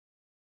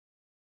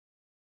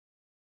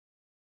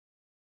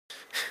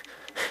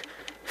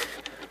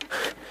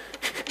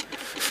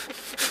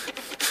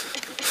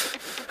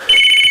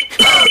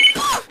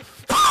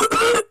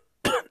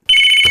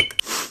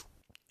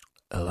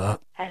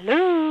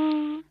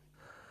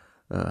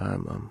Hi,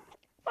 Mum.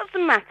 What's the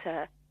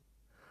matter?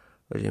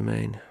 What do you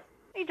mean?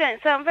 You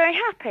don't sound very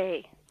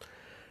happy.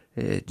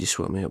 It just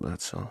woke me up,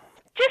 that's all.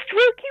 Just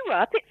woke you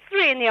up? It's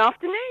 3 in the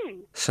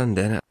afternoon.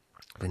 Sunday, innit?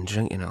 I've been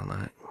drinking all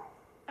night.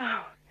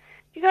 Oh,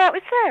 you go out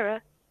with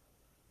Sarah?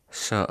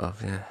 Sort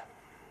of, yeah.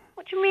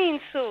 What do you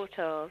mean, sort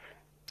of?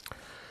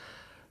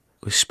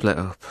 We split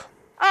up.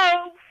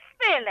 Oh,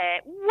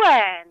 Philip,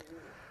 when?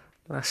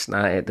 Last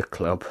night at the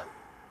club.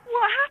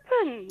 What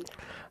happened?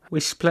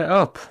 We split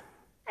up.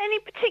 Any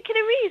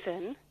particular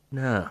reason?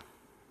 No.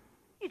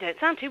 You don't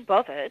sound too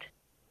bothered.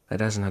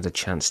 It hasn't had a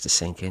chance to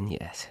sink in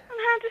yet. And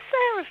how does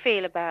Sarah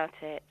feel about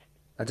it?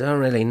 I don't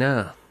really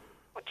know.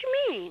 What do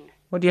you mean?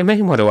 What do you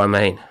mean, what do I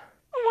mean?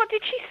 And what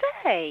did she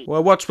say?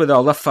 Well, what's with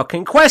all the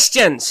fucking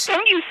questions?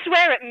 Don't you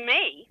swear at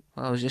me!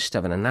 Well, I was just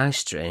having a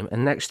nice dream,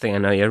 and next thing I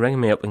know, you're ringing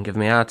me up and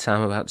giving me a hard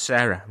time about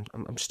Sarah.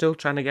 I'm still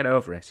trying to get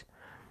over it.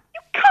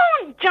 You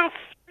can't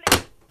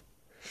just...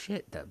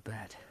 Shit the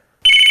bed.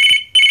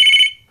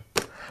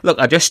 Look,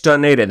 I just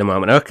don't need it at the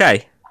moment,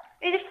 okay?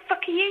 Who the fuck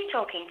are you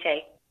talking to?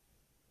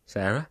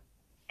 Sarah?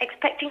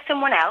 Expecting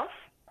someone else?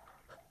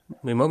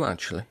 Me mum,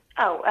 actually.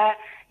 Oh,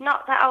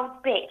 not that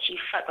old bitch you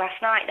fucked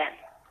last night then?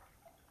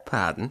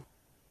 Pardon?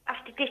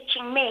 After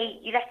ditching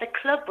me, you left the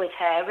club with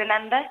her,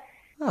 remember?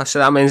 Oh, so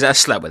that means I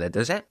slept with her,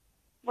 does it?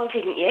 Well,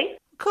 didn't you?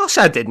 Of course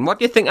I didn't. What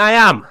do you think I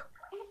am?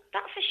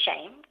 That's a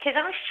shame, because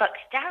I fucked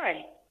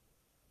Darren.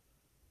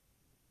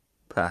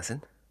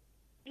 Pardon?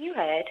 You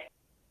heard.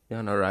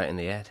 You're not right in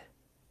the head.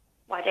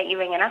 Why don't you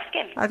ring and ask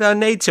him? I don't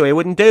need to. He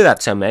wouldn't do that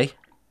to me.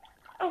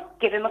 Oh,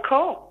 give him a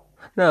call.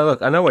 No,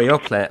 look, I know where you're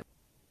playing.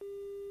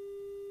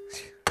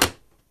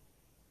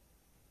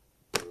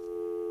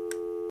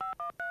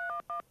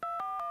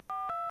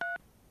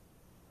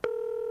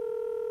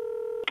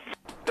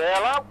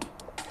 Hello?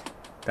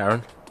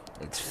 Darren,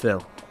 it's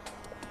Phil.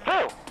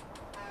 Phil?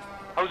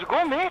 How's it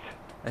going, mate?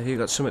 Have you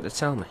got something to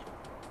tell me?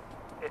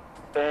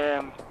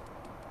 Um,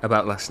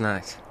 About last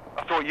night?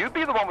 I thought you'd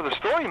be the one with the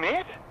story,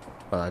 mate.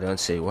 Well, I don't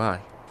see why.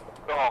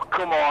 Oh,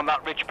 come on,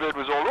 that rich bird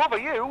was all over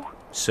you.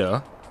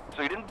 So?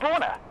 So you didn't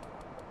bone her?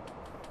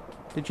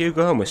 Did you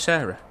go home with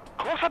Sarah?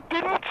 Of course I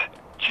didn't.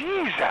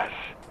 Jesus.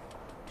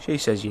 She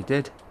says you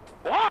did.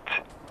 What?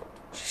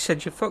 She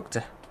said you fucked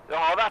her.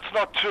 Oh, that's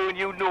not true and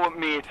you know it,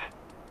 mate.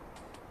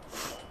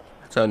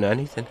 I don't know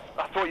anything.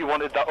 I thought you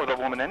wanted that other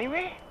woman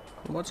anyway.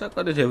 What's that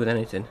got to do with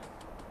anything?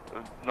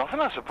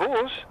 Nothing, I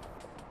suppose.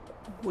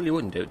 Well, you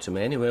wouldn't do it to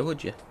me anyway,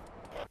 would you?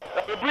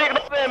 You're breaking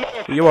up there,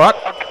 mate. You what?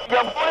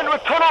 You're going into a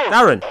tunnel.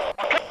 Darren!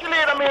 I'll catch you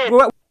later, mate.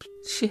 What?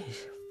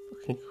 Jeez.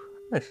 Fucking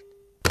Christ.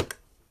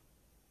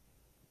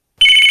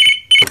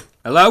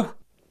 Hello?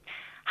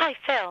 Hi,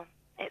 Phil.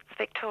 It's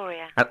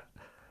Victoria.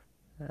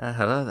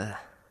 Hello there.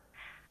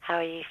 How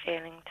are you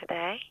feeling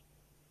today?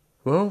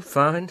 Well,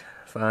 fine.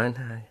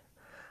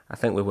 I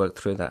think we worked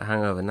through that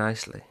hangover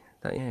nicely,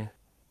 don't you?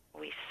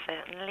 We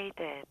certainly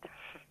did.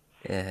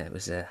 Yeah, it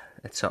was a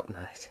top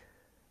night.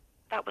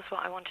 That was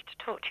what I wanted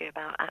to talk to you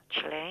about,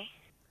 actually.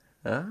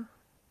 Huh?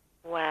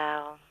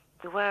 Well,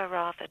 we were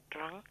rather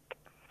drunk.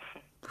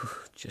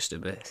 Just a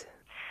bit.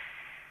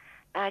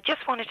 I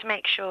just wanted to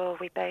make sure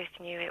we both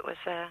knew it was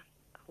a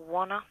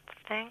one-off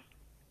thing.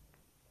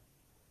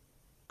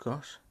 Of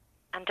course.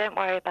 And don't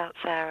worry about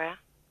Sarah.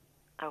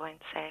 I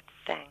won't say a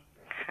thing.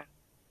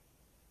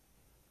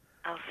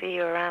 I'll see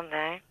you around,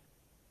 though.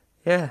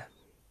 Yeah.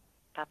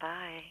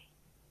 Bye-bye.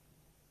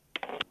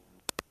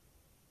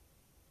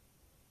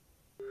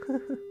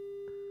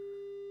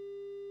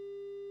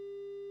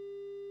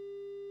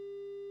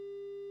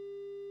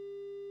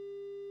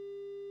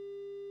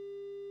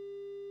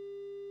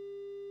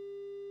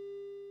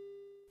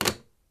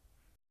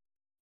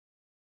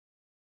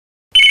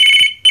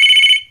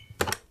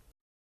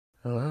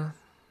 Hello?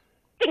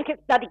 Think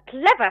it's bloody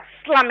clever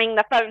slamming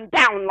the phone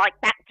down like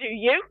that, do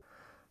you?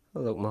 Oh,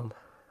 look, Mum.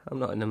 I'm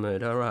not in the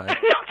mood, all right? Not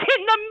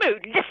in the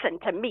mood. Listen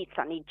to me,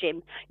 Sonny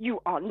Jim.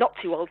 You are not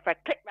too old for a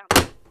click round.